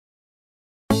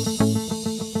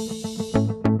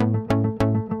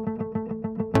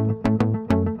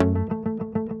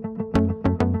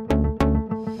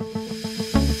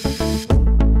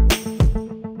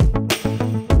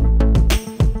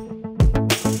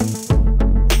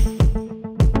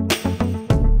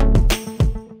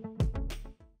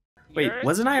Wait,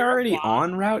 wasn't I already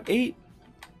on Route 8?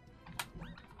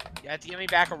 You have to give me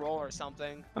back a roll or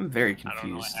something. I'm very I don't know what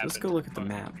confused. Let's happened go to look at the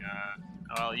fucking, map.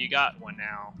 well, you got one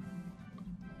now.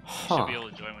 You should be able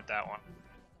to join with that one.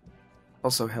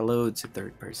 Also, hello to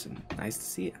third person. Nice to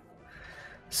see you.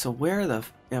 So where the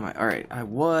f am I? Alright, I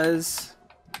was...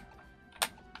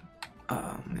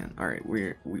 Oh, man. Alright,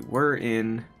 we were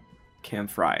in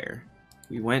Campfire.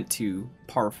 We went to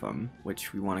Parfum,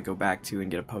 which we want to go back to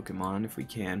and get a Pokemon if we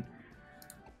can.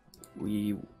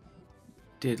 We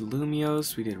did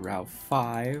Lumios. We did Route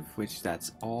 5, which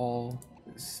that's all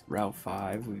is Route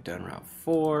 5. We've done Route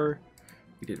 4.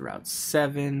 We did Route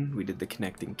 7. We did the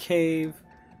Connecting Cave.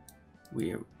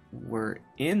 We were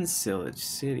in Sillage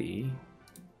City.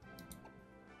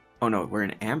 Oh no, we're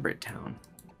in Ambrit Town.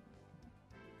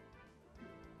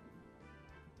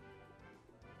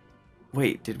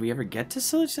 Wait, did we ever get to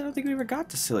Sillage? I don't think we ever got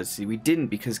to Sillage City. We didn't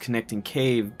because Connecting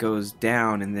Cave goes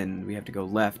down and then we have to go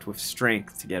left with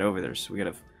strength to get over there. So we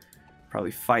gotta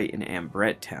probably fight in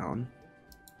Ambret Town.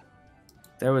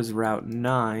 There was Route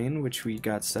 9, which we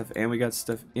got stuff, and we got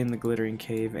stuff in the Glittering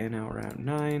Cave and out Route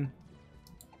 9.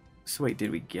 So wait,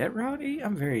 did we get Route 8?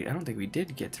 I don't think we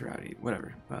did get to Route 8.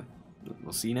 Whatever, but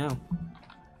we'll see now.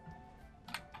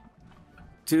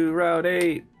 To Route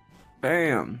 8.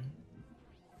 Bam.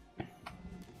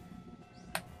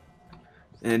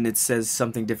 And it says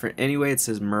something different anyway. It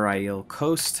says Murail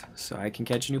Coast, so I can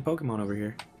catch a new Pokemon over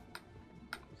here.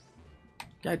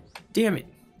 God damn it.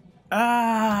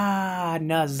 Ah,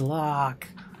 Nuzlocke.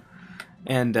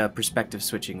 And perspective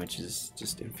switching, which is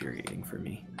just infuriating for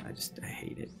me. I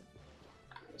hate it.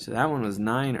 So that one was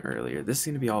 9 earlier. This is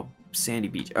going to be all sandy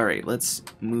beach. Alright, let's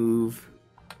move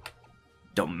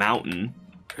the mountain.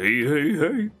 Hey, hey,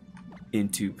 hey.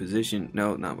 Into position.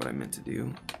 No, not what I meant to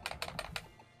do.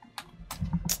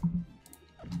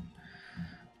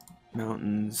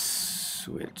 Mountains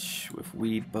switch with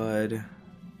Weed Bud.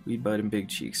 Weed Bud and Big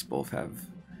Cheeks both have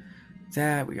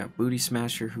that. We got Booty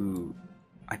Smasher, who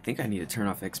I think I need to turn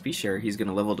off XP share. He's going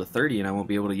to level to 30 and I won't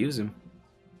be able to use him.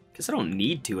 Guess I don't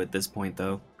need to at this point,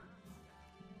 though.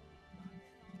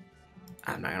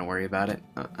 I'm not going to worry about it.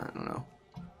 I don't know.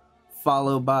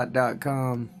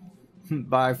 Followbot.com.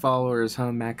 Buy followers, huh,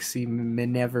 Maxi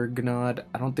Minevergnod?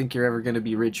 I don't think you're ever going to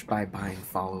be rich by buying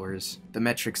followers. The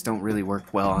metrics don't really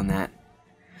work well on that.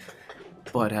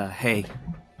 But, hey,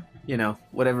 you know,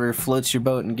 whatever floats your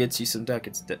boat and gets you some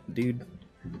ducats, dude.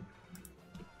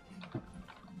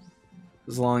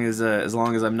 As long as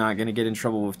I'm not going to get in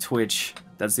trouble with Twitch,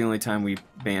 that's the only time we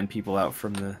ban people out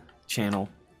from the channel.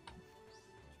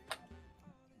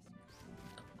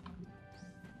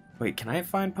 Wait, can I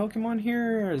find Pokemon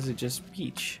here, or is it just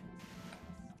beach?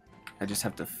 I just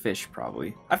have to fish,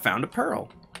 probably. I found a pearl!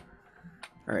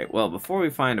 Alright, well, before we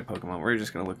find a Pokemon, we're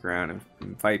just gonna look around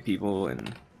and fight people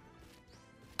and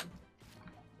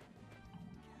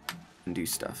do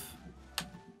stuff.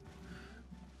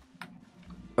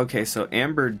 Okay, so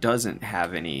Amber doesn't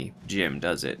have any gym,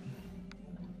 does it?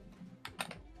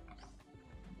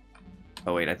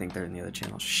 Oh wait, I think they're in the other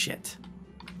channel. Shit.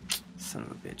 Son of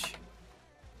a bitch.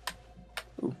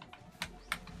 Ooh.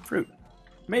 Fruit.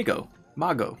 Mago.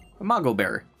 Mago. A Mago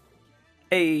bear.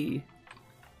 A.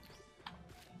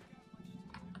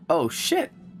 Oh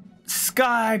shit.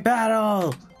 Sky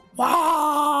battle.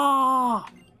 Wow.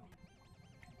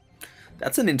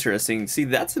 That's an interesting. See,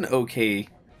 that's an okay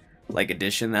like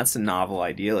addition. That's a novel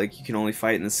idea. Like you can only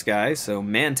fight in the sky. So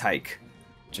Mantike,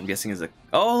 which I'm guessing is a.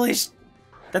 Holy sh.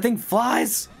 That thing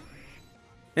flies.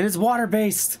 And it's water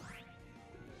based.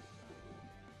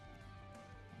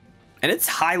 And it's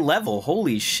high level.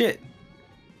 Holy shit.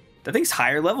 That thing's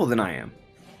higher level than I am.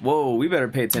 Whoa, we better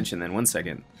pay attention then. 1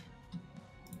 second.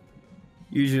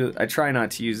 Usually, I try not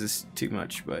to use this too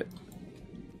much, but...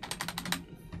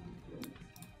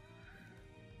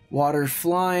 Water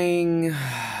flying.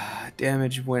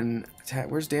 Damage when...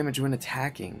 Where's damage when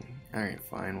attacking? Alright,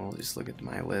 fine. We'll just look at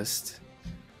my list.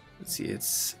 Let's see,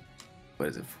 it's... What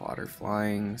is it? Water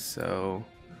flying. So...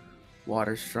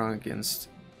 Water strong against...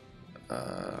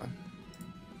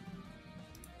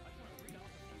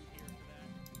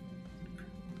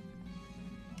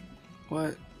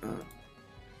 What? Let's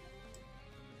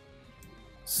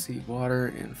see,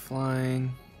 water and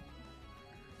flying.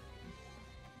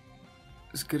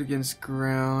 It's good against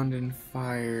ground and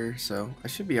fire, so I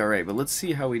should be alright, but let's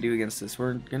see how we do against this.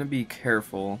 We're gonna be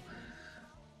careful.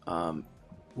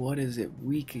 What is it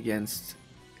weak against?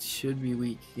 It should be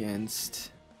weak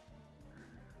against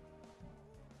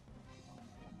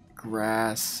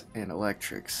grass and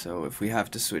electric, so if we have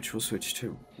to switch, we'll switch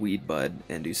to Weed Bud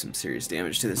and do some serious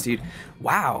damage to this dude.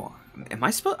 Wow, Am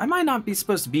I supposed? I might not be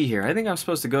supposed to be here. I think I'm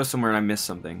supposed to go somewhere and I missed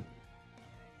something.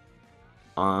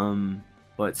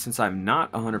 But since I'm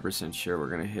not 100% sure, we're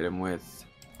gonna hit him with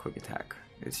quick attack.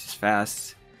 It's just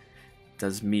fast,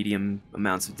 does medium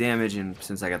amounts of damage, and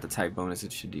since I got the type bonus,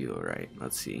 it should do alright.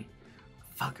 Let's see.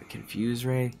 Fuck, a confuse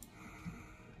ray.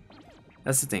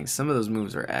 That's the thing. Some of those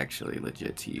moves are actually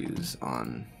legit to use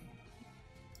on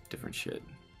different shit.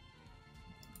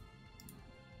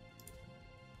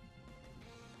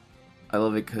 I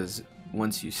love it because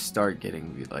once you start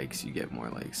getting likes, you get more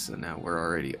likes. So now we're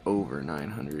already over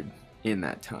 900 in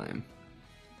that time.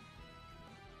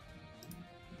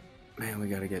 Man, we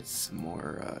gotta get some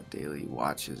more daily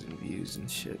watches and views and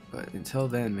shit. But until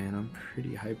then, man, I'm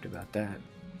pretty hyped about that.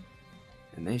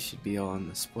 And they should be all on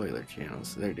the spoiler channel,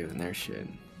 so they're doing their shit.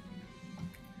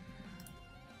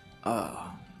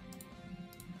 Oh.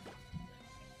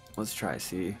 Let's try,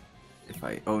 see if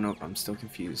I... Oh, no, I'm still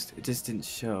confused. It just didn't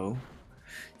show.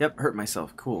 Yep, hurt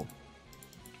myself. Cool.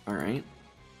 Alright.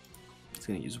 It's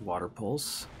gonna use Water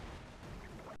Pulse.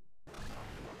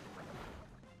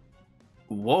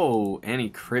 Whoa, and he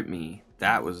crit me.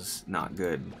 That was not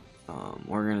good.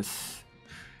 We're gonna...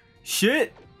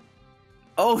 Shit!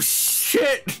 Oh,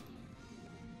 shit!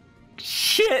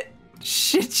 Shit!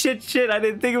 Shit! I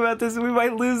didn't think about this. We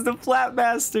might lose the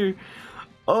Flatmaster.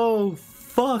 Oh,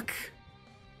 fuck.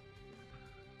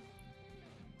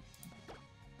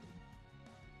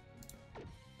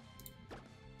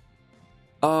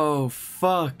 Oh,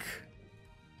 fuck.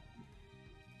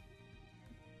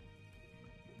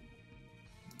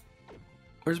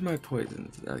 Where's my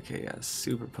poison? Okay, yeah,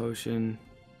 super potion.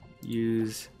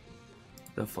 Use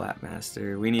the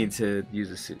Flatmaster. We need to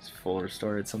use a full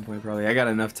restore at some point, probably. I got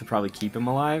enough to probably keep him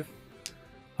alive.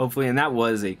 Hopefully, and that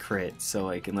was a crit, so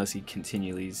like, unless he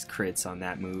continually crits on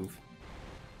that move.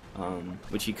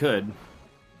 Which he could.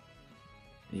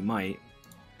 He might.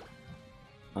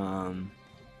 And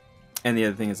the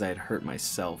other thing is I had hurt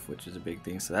myself, which is a big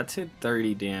thing. So that's hit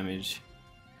 30 damage.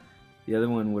 The other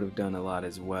one would have done a lot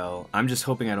as well. I'm just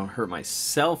hoping I don't hurt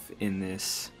myself in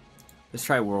this. Let's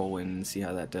try Whirlwind and see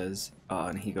how that does. Oh,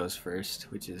 and he goes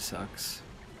first, which is sucks.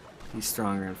 He's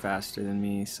stronger and faster than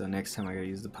me, so next time I gotta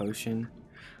use the potion.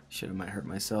 Shit, I might hurt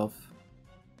myself.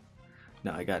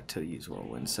 No, I got to use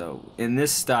Whirlwind. So in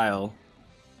this style...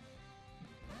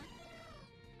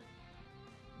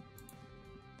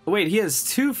 Wait, he has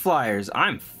 2 flyers.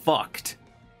 I'm fucked.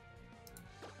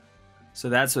 So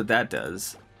that's what that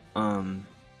does.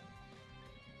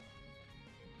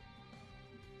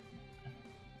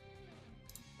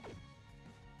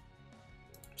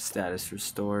 Status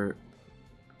restore,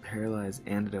 paralyze,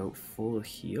 antidote, full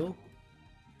heal.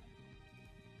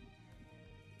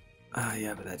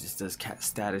 Yeah, but that just does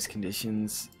status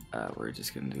conditions. We're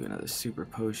just gonna do another super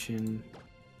potion.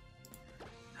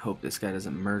 Hope this guy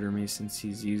doesn't murder me since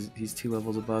he's 2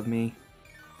 levels above me.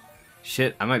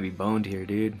 Shit, I might be boned here,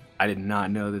 dude. I did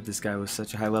not know that this guy was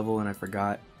such a high level, and I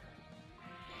forgot.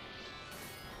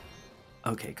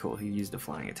 Okay, cool. He used a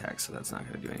flying attack, so that's not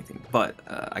going to do anything. But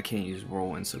I can't use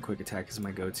Whirlwind, so quick attack is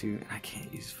my go-to, and I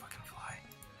can't use fucking fly.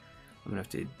 I'm going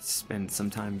to have to spend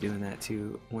some time doing that,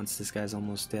 too, once this guy's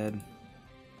almost dead.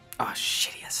 Oh,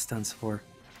 shit, he has stuns for.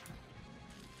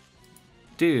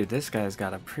 Dude, this guy's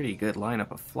got a pretty good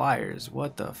lineup of flyers.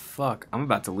 What the fuck? I'm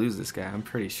about to lose this guy. I'm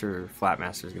pretty sure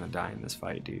Flatmaster's gonna die in this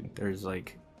fight, dude. There's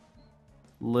like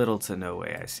little to no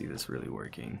way I see this really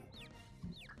working.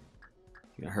 He's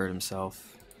gonna hurt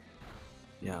himself.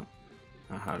 Yeah.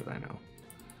 How did I know?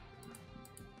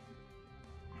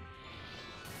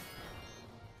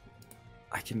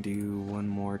 I can do one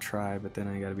more try, but then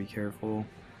I gotta be careful.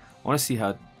 I wanna see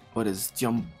what is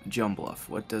Jumbluff?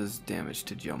 What does damage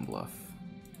to Jumbluff?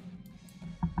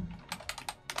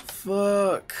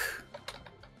 Fuck.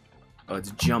 Oh,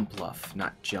 it's Jumpluff,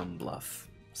 not Jumbluff.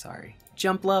 Sorry.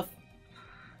 Jumpluff.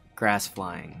 Grass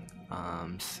flying.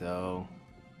 So.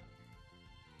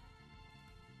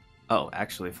 Oh,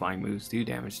 actually, flying moves do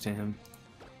damage to him.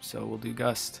 So we'll do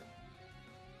Gust.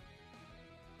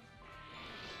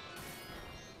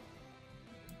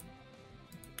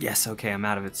 Yes, okay, I'm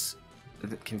out of its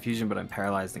confusion, but I'm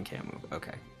paralyzed and can't move.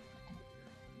 Okay.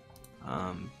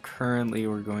 Currently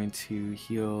we're going to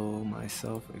heal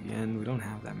myself again. We don't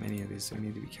have that many of these, so we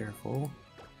need to be careful.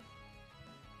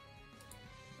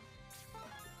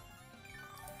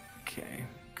 Okay,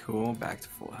 cool. Back to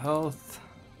full health.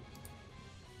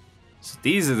 So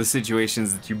these are the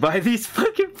situations that you buy these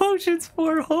fucking potions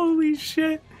for. Holy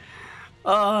shit.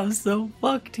 Oh, I'm so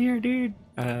fucked here, dude.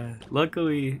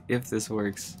 Luckily, if this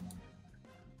works,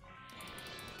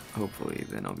 hopefully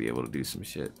then I'll be able to do some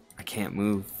shit. I can't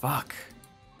move. Fuck.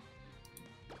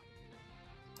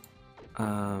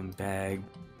 Bag.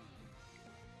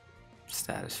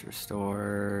 Status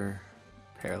restore.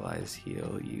 Paralyze,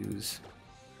 heal, use.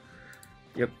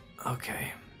 Yep.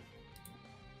 Okay.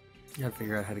 Gotta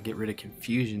figure out how to get rid of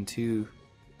confusion too.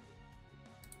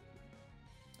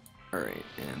 Alright,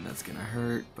 and that's gonna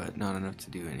hurt, but not enough to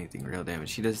do anything real damage.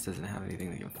 She just doesn't have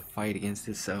anything that can fight against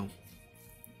it, so.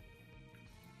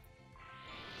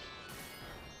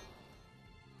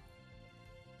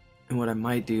 And what I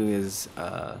might do is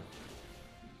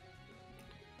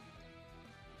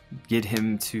get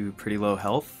him to pretty low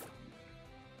health,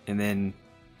 and then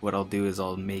what I'll do is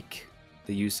I'll make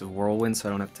the use of Whirlwind so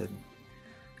I don't have to,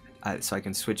 so I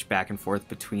can switch back and forth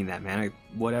between that mana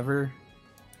whatever.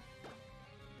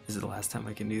 This is the last time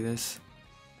I can do this.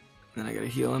 Then I gotta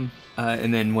heal him,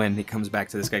 and then when he comes back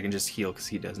to this guy, I can just heal because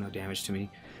he does no damage to me.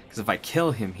 Because if I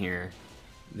kill him here,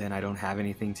 then I don't have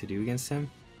anything to do against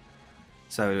him.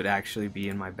 So it would actually be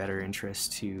in my better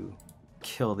interest to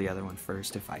kill the other one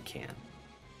first if I can.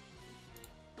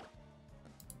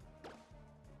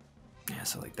 Yeah,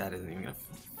 so like that isn't even gonna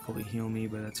fully heal me,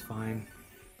 but that's fine.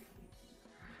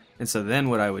 And so then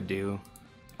what I would do,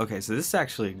 okay, so this is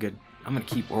actually a good, I'm gonna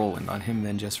keep Whirlwind on him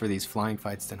then just for these flying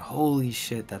fights. Then holy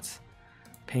shit, that's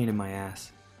a pain in my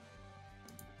ass.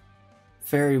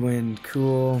 Fairy Wind,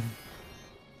 cool.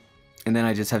 And then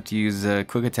I just have to use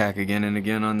Quick Attack again and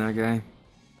again on that guy.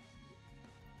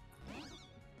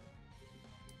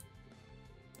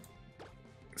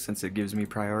 Since it gives me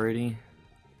priority.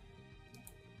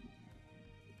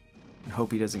 I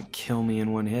hope he doesn't kill me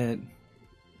in one hit.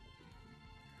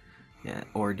 Yeah,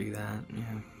 or do that,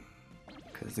 yeah.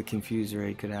 Because the confuse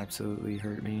rate could absolutely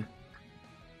hurt me.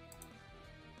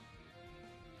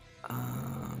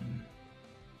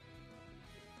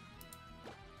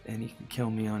 And he can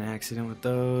kill me on accident with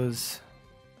those.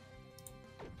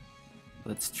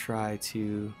 Let's try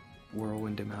to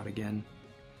Whirlwind him out again.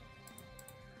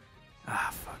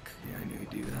 Ah, fuck. Yeah, I knew he'd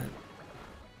do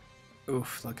that.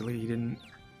 Oof, luckily he didn't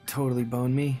totally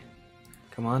bone me.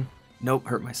 Come on. Nope,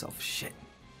 hurt myself. Shit.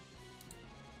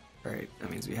 Alright,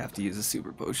 that means we have to use a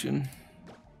super potion.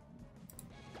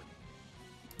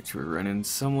 Which we're running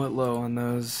somewhat low on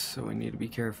those, so we need to be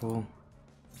careful.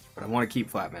 But I want to keep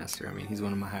Flatmaster. I mean, he's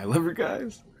one of my high level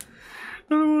guys. I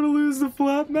don't want to lose the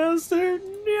Flatmaster.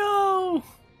 No!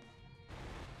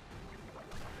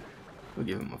 We'll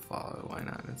give him a follow. Why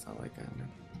not? It's not like I'm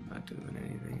not doing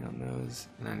anything on those.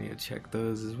 And I need to check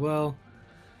those as well.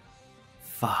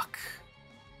 Fuck.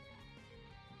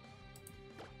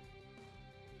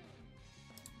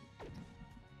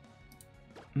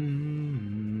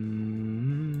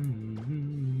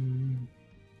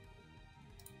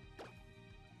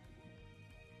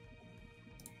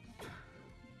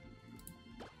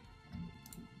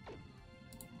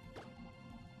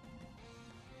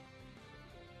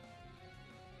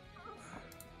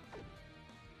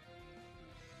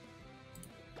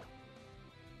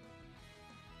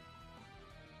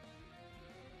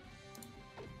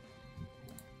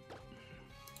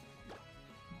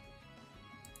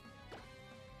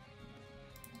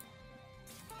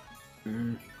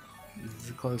 This is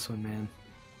a close one, man.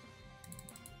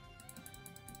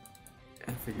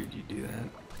 I figured you'd do that.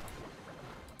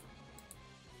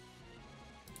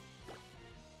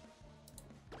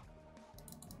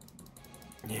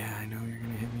 Yeah, I know you're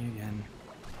gonna hit me again.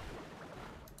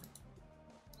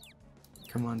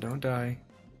 Come on, don't die.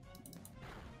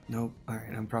 Nope.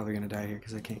 Alright, I'm probably gonna die here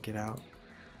because I can't get out.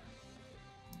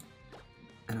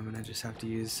 And I'm gonna just have to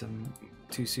use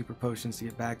 2 super potions to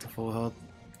get back to full health.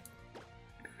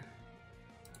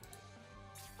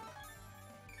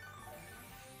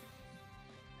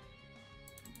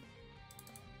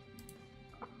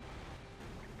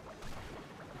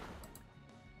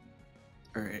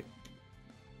 Alright.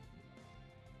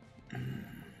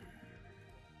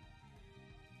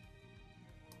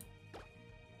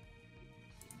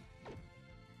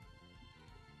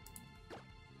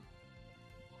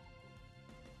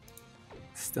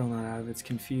 Still not out of its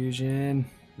confusion,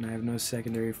 and I have no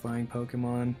secondary flying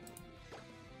Pokemon.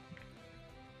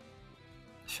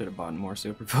 Should have bought more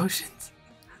super potions.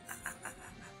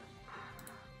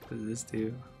 What does this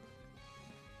do?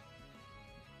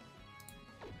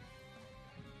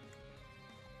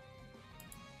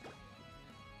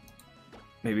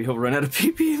 Maybe he'll run out of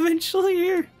PP eventually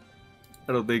here.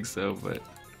 I don't think so, but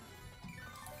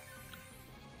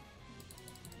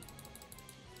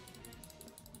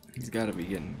he's got to be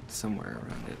getting somewhere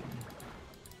around it.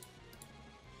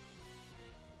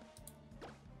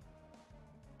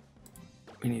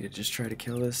 We need to just try to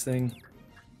kill this thing.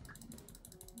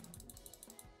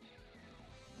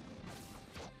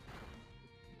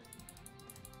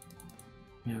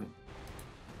 Yep.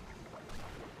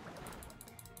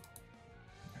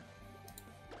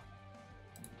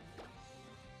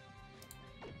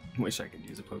 Wish I could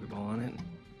use a Pokeball on it.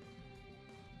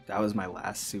 That was my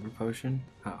last super potion?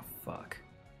 Oh, fuck.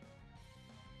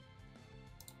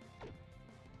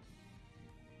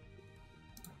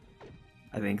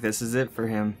 I think this is it for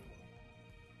him.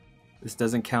 This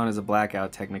doesn't count as a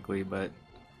blackout technically, but...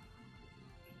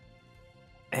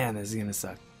 Man, this is gonna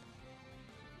suck.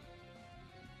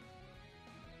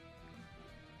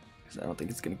 Because I don't think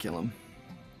it's gonna kill him.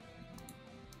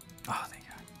 Oh, thank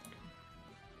God.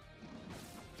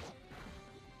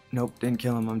 Nope, didn't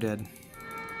kill him, I'm dead.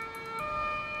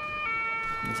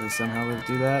 Unless I somehow lived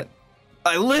through that.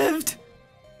 I lived!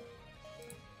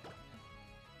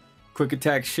 Quick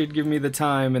attack should give me the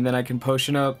time, and then I can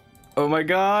potion up. Oh my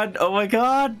God! Oh my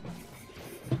God!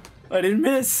 I didn't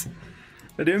miss!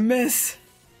 I didn't miss!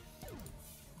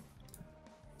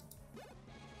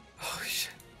 Oh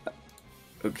shit.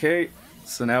 Okay,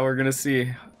 so now we're gonna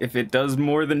see if it does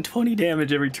more than 20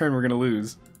 damage every turn, we're gonna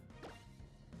lose.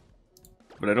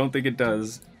 But I don't think it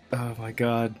does. Oh my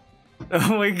God.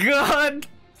 Oh my God!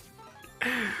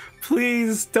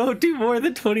 Please, don't do more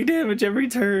than 20 damage every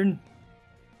turn.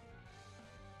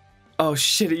 Oh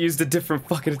shit, it used a different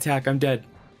fucking attack. I'm dead.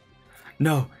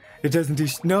 No, it doesn't do...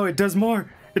 No, it does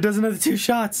more. It does another 2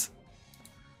 shots.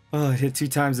 Oh, it hit 2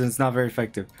 times and it's not very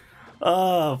effective.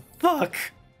 Oh, fuck.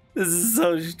 This is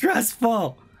so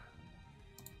stressful.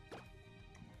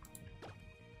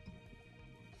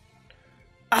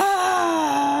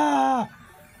 Ah!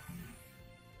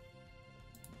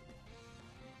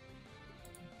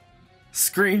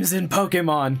 Screams in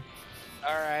Pokemon.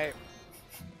 Alright.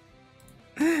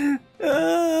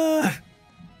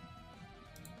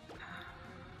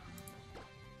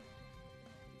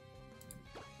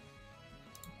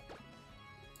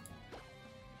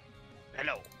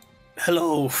 Hello.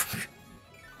 Hello.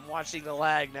 I'm watching the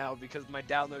lag now because my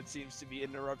download seems to be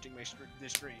interrupting my the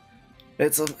stream.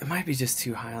 It might be just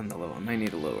too high on the low. I might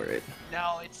need to lower it.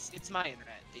 No, it's my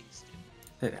internet. Things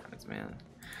do. It happens, man.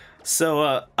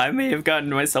 So, I may have gotten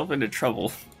myself into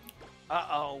trouble.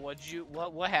 Uh-oh,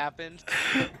 what happened?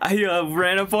 I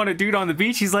ran up on a dude on the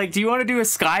beach. He's like, "Do you want to do a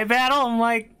sky battle?" I'm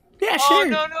like, "Yeah, Oh, sure."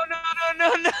 no.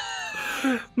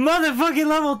 Motherfucking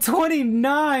level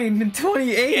 29 and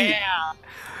 28. Yeah.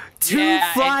 2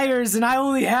 flyers, and I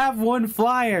only have 1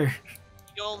 flyer.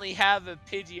 You only have a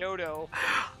Pidgeotto.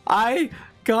 I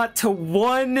got to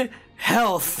 1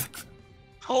 health.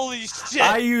 Holy shit.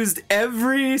 I used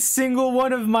every single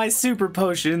one of my super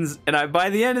potions, and by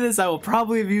the end of this, I will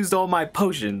probably have used all my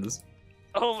potions.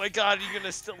 Oh my God, are you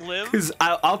gonna still live? Because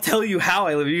I'll tell you how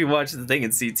I live. You can watch the thing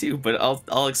and see too, but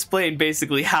I'll explain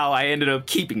basically how I ended up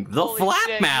keeping the Holy Flat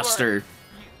shit, Master.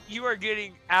 You are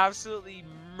getting absolutely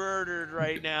murdered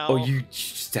right now. Oh, you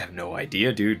just have no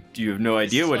idea, dude. You have no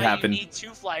idea what happened. You need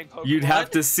 2 flying Pokemon. You'd have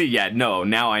to see. Yeah, no.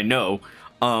 Now I know.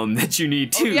 That you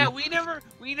need 2. Oh, yeah,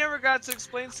 we never got to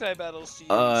explain Sky Battles to you.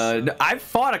 So. No, I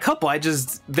fought a couple.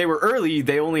 They were early.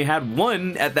 They only had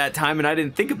 1 at that time, and I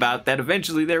didn't think about that.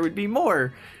 Eventually, there would be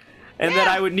more, and that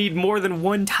I would need more than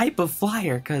 1 type of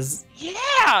flyer. Cause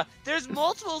there's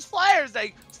multiple flyers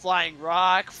like flying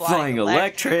rock, flying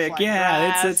electric. flying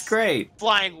Yeah, grass, it's great.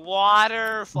 Flying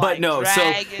water, flying but no,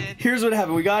 dragon. so here's what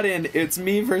happened. We got in. It's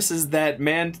me versus that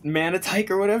Manatike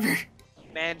or whatever.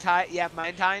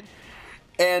 Mantine.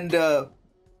 And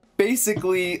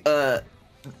basically,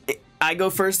 I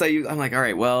go first. I'm like, all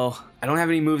right, well, I don't have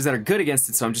any moves that are good against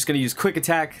it, so I'm just gonna use Quick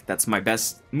Attack. That's my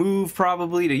best move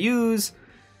probably to use.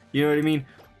 You know what I mean?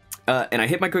 And I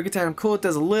hit my Quick Attack. I'm cool. It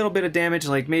does a little bit of damage,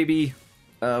 like maybe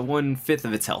 1/5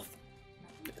 of its health.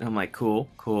 And I'm like, cool.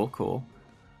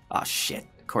 Oh shit!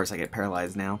 Of course I get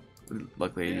paralyzed now.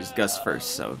 Luckily I used Gust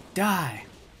first, so die.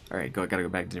 All right, gotta go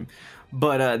back to him.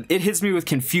 But it hits me with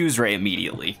Confuse Ray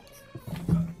immediately.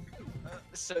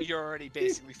 So you're already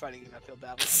basically fighting an uphill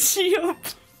battle. Yup.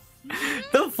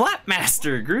 The Flat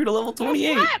Master grew to level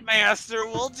 28. The Flat Master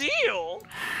will deal.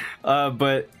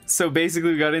 But so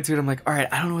basically we got into it. I'm like, all right,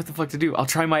 I don't know what the fuck to do. I'll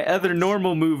try my other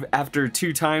normal move after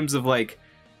 2 times of like,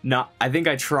 I think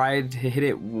I tried to hit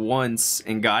it once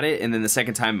and got it, and then the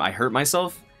second time I hurt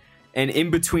myself. And in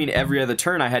between every other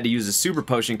turn, I had to use a super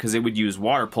potion because it would use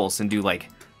Water Pulse and do like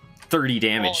 30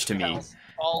 damage to me.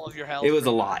 All of your health. It was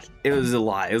a lot. It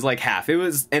was like half.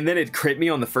 And then it crit me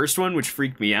on the first one, which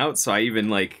freaked me out. So I even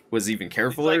was even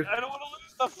carefuler. Like, I don't want to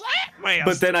lose the Flat Master.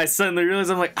 But then I suddenly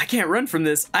realized, I'm like, I can't run from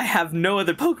this. I have no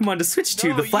other Pokemon to switch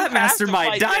to. The Flat Master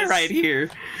might die right here.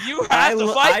 You have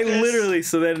to fight this. I literally.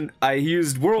 So then I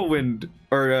used Whirlwind,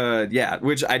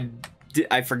 which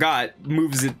I forgot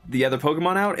moves the other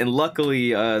Pokemon out, and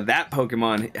luckily that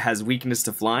Pokemon has weakness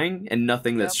to flying and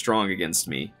nothing that's strong against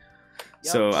me.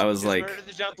 So I was just like, murdered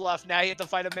the jump left. Now you have to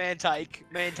fight a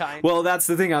Mantine. well, that's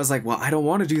the thing. I was like, well, I don't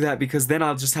want to do that because then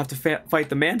I'll just have to fight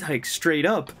the Mantike straight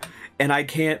up, and I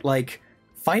can't like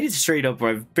fight it straight up.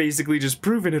 I've basically just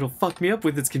proven it'll fuck me up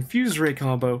with its Confuse Ray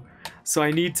combo. So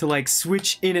I need to like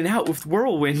switch in and out with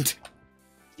Whirlwind.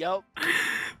 Yep.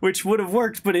 Which would have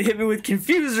worked, but it hit me with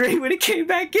Confuse Ray when it came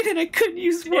back in, and I couldn't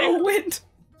use Whirlwind.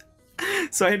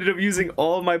 So I ended up using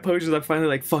all my potions. I'm finally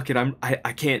like, fuck it,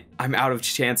 I can't, I'm out of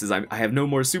chances. I have no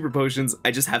more super potions.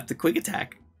 I just have to quick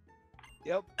attack.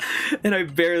 Yep. And I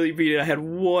barely beat it. I had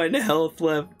 1 health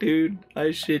left, dude.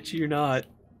 I shit you not.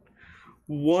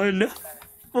 1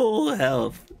 full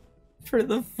health for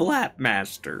the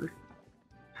Flapmaster.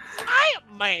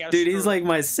 Master. Dude, he's like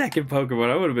my second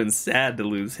Pokemon. I would have been sad to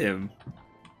lose him.